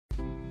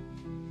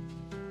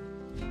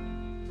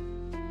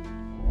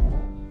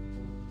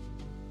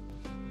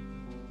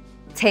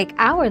Take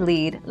our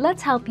lead,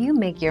 let's help you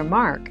make your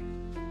mark.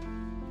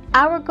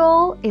 Our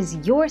goal is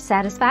your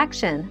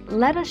satisfaction.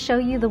 Let us show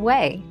you the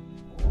way.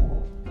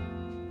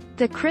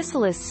 The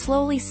chrysalis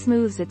slowly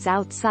smooths its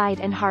outside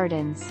and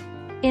hardens.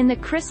 In the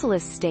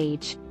chrysalis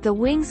stage, the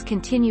wings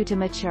continue to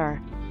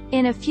mature.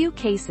 In a few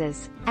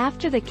cases,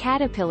 after the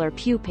caterpillar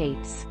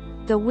pupates,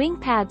 the wing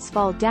pads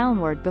fall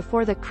downward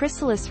before the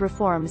chrysalis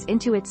reforms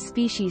into its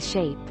species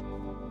shape.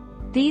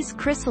 These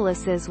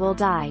chrysalises will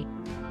die.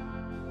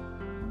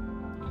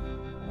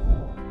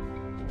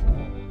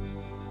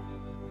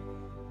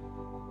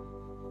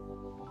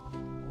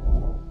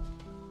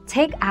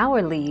 Take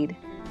our lead.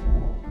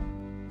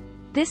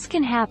 This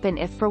can happen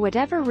if for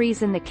whatever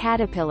reason the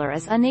caterpillar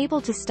is unable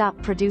to stop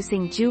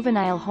producing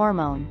juvenile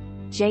hormone,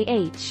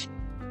 JH,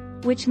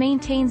 which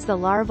maintains the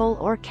larval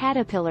or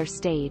caterpillar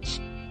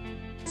stage.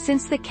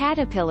 Since the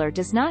caterpillar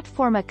does not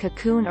form a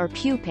cocoon or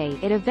pupae,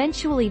 it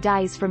eventually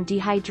dies from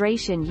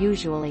dehydration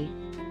usually.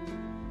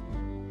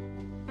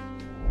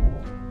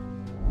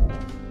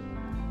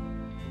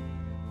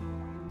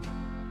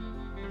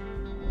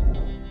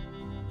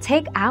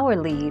 Take our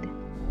lead.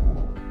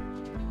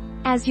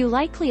 As you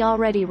likely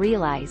already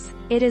realize,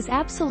 it is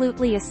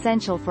absolutely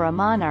essential for a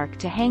monarch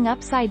to hang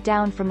upside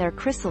down from their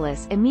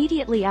chrysalis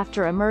immediately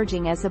after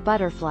emerging as a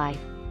butterfly.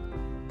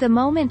 The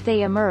moment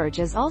they emerge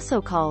is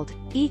also called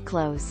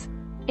eclose.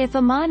 If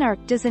a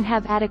monarch doesn't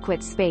have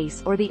adequate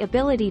space or the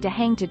ability to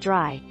hang to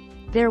dry,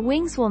 their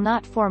wings will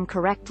not form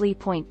correctly.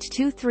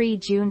 23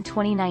 June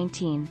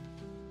 2019.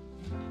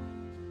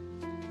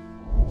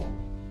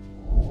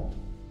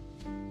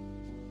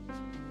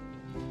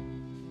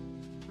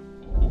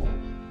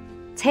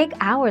 Take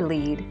our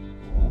lead.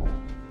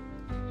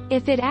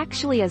 If it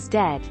actually is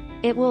dead,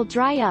 it will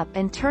dry up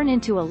and turn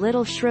into a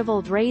little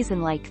shriveled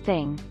raisin-like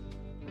thing.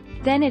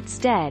 Then it's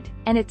dead,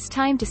 and it's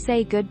time to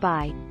say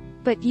goodbye.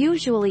 But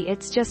usually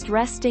it's just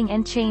resting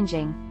and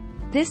changing.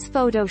 This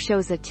photo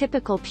shows a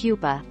typical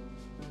pupa.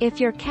 If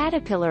your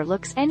caterpillar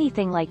looks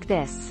anything like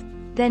this,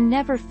 then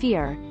never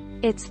fear,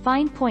 it's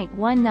fine.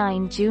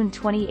 19 June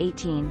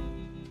 2018.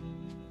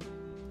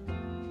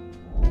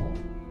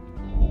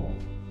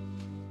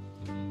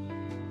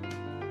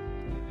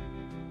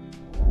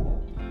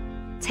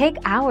 Take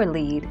our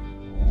lead.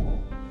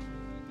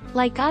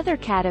 Like other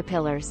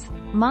caterpillars,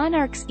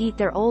 monarchs eat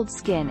their old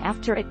skin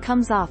after it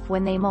comes off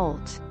when they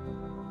molt.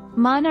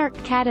 Monarch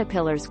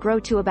caterpillars grow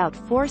to about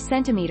 4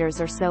 centimeters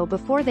or so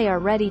before they are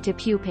ready to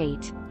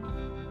pupate.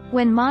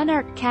 When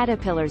monarch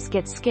caterpillars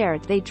get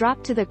scared, they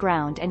drop to the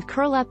ground and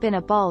curl up in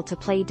a ball to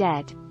play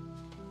dead.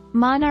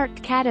 Monarch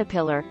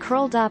caterpillar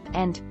curled up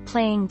and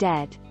playing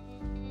dead.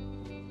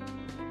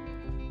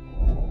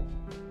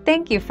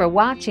 Thank you for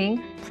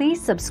watching.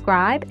 Please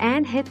subscribe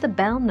and hit the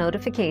bell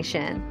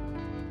notification.